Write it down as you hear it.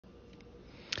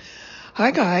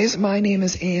Hi guys, my name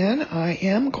is Anne. I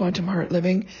am Quantum Heart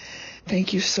Living.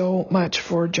 Thank you so much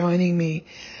for joining me.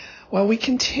 While we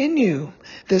continue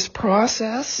this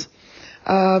process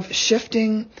of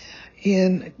shifting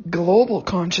in global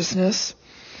consciousness,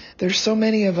 there's so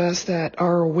many of us that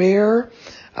are aware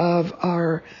of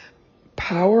our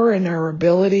power and our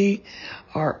ability.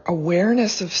 Our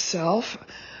awareness of self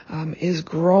is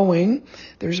growing.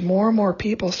 There's more and more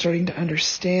people starting to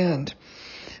understand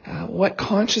what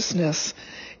consciousness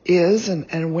is and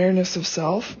awareness of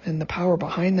self and the power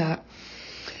behind that.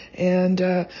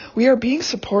 And we are being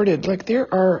supported. Like,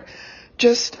 there are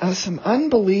just some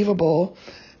unbelievable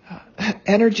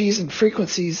energies and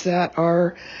frequencies that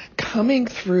are coming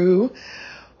through.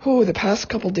 The past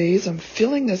couple days, I'm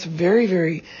feeling this very,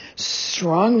 very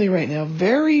strongly right now.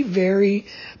 Very, very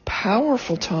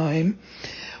powerful time.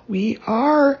 We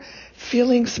are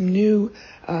feeling some new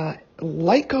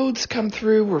light codes come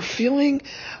through. We're feeling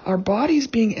our bodies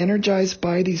being energized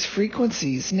by these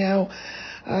frequencies. Now,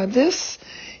 this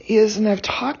is, and I've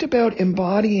talked about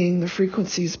embodying the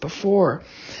frequencies before,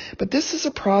 but this is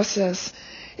a process.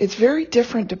 It's very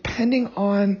different depending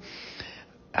on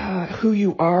who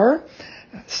you are.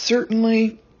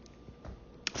 Certainly,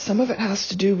 some of it has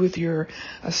to do with your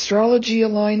astrology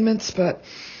alignments, but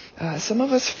some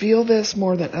of us feel this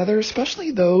more than others, especially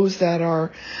those that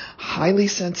are highly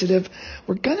sensitive.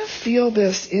 We're going to feel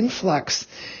this influx,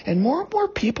 and more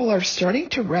people are starting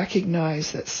to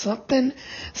recognize that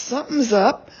something's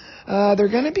up. They're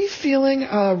going to be feeling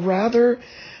rather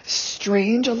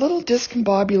strange, a little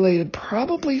discombobulated,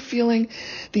 probably feeling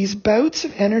these bouts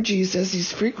of energies as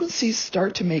these frequencies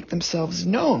start to make themselves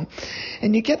known.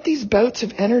 And you get these bouts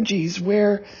of energies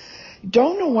where you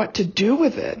don't know what to do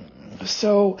with it.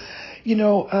 So,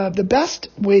 the best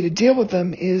way to deal with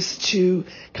them is to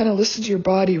kind of listen to your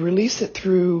body, release it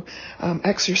through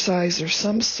exercise or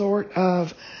some sort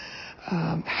of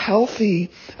healthy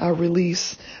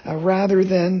release rather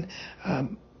than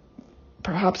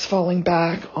perhaps falling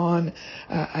back on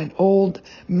an old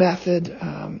method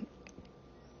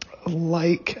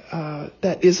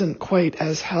that isn't quite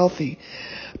as healthy.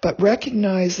 But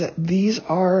recognize that these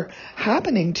are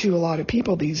happening to a lot of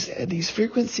people. These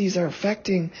frequencies are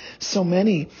affecting so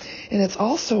many, and it's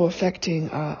also affecting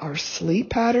our sleep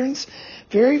patterns,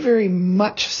 very, very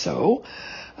much so.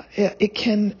 It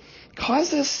can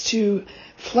cause us to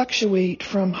fluctuate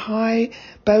from high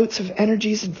bouts of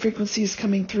energies and frequencies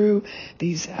coming through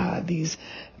these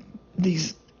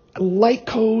light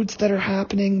codes that are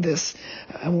happening.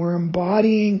 We're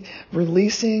embodying,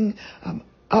 releasing,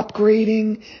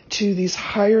 upgrading to these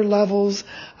higher levels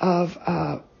of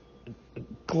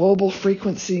global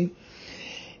frequency.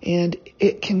 And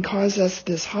it can cause us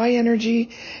this high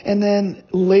energy, and then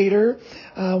later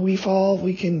we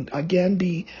can again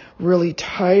be really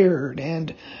tired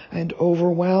and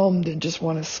overwhelmed and just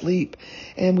want to sleep.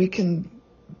 And we can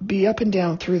be up and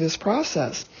down through this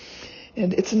process.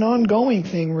 And it's an ongoing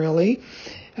thing, really.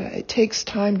 It takes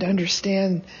time to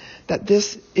understand that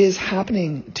this is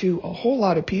happening to a whole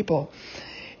lot of people.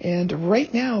 And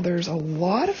right now, there's a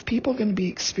lot of people going to be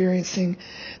experiencing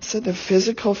the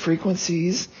physical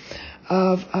frequencies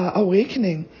of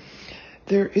awakening.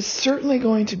 There is certainly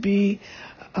going to be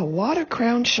a lot of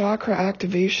crown chakra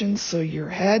activation, so your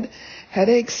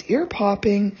headaches, ear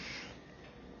popping,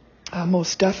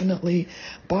 most definitely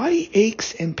body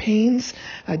aches and pains,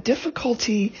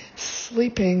 difficulty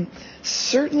sleeping.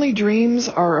 Certainly dreams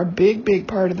are a big, big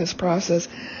part of this process.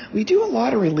 We do a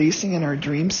lot of releasing in our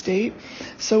dream state,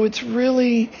 so it's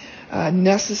really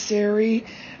necessary.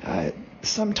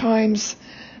 Sometimes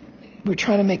we're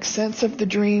trying to make sense of the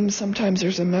dream. Sometimes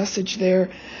there's a message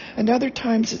there. And other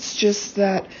times it's just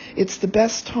that it's the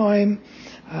best time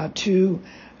to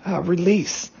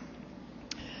release.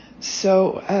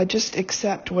 So just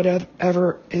accept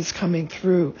whatever is coming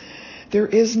through. There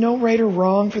is no right or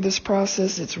wrong for this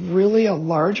process. It's really a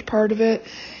large part of it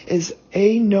is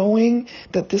knowing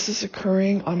that this is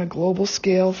occurring on a global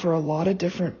scale for a lot of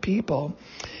different people.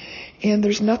 And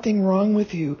there's nothing wrong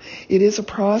with you. It is a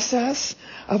process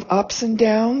of ups and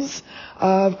downs,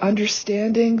 of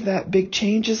understanding that big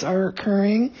changes are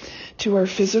occurring to our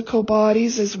physical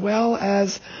bodies as well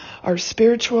as our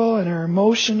spiritual and our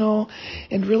emotional,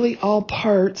 and really all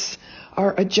parts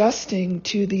are adjusting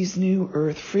to these new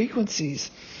earth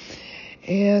frequencies.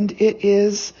 And it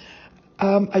is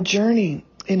a journey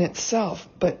in itself,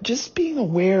 but just being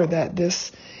aware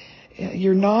that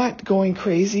you're not going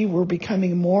crazy. We're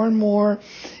becoming more and more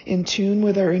in tune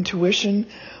with our intuition.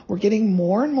 We're getting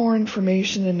more and more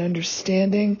information and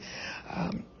understanding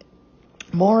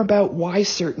more about why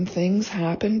certain things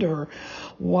happened or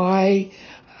why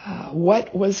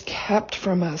what was kept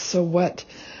from us. So what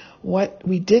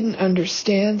we didn't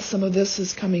understand, some of this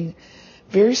is coming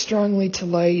very strongly to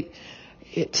light.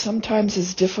 It sometimes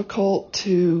is difficult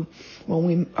to, when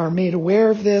we are made aware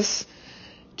of this,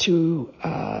 to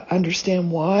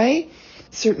understand why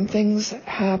certain things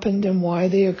happened and why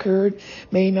they occurred.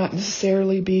 May not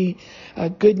necessarily be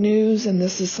good news, and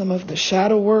this is some of the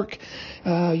shadow work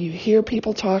you hear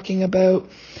people talking about,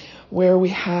 where we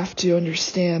have to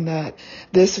understand that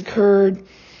this occurred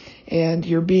and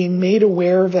you're being made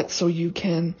aware of it so you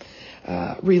can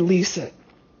release it.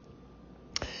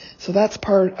 So that's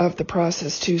part of the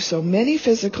process too. So many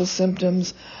physical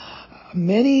symptoms,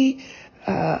 many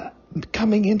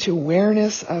coming into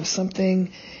awareness of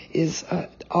something is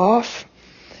off.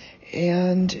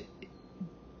 And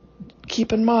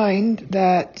keep in mind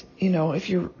that, if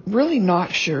you're really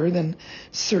not sure, then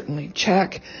certainly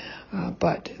check.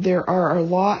 But there are a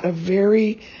lot of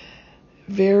very,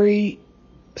 very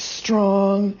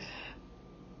strong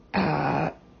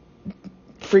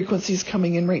frequencies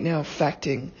coming in right now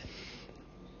affecting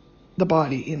the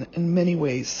body in many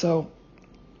ways. So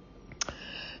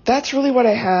that's really what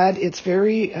I had. It's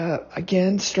very,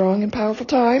 again, strong and powerful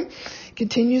time.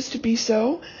 Continues to be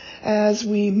so as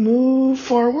we move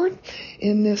forward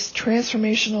in this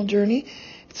transformational journey.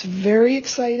 It's very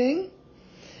exciting.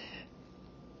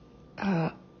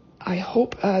 I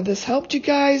hope this helped you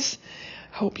guys.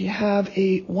 Hope you have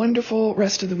a wonderful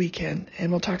rest of the weekend,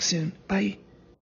 and we'll talk soon. Bye.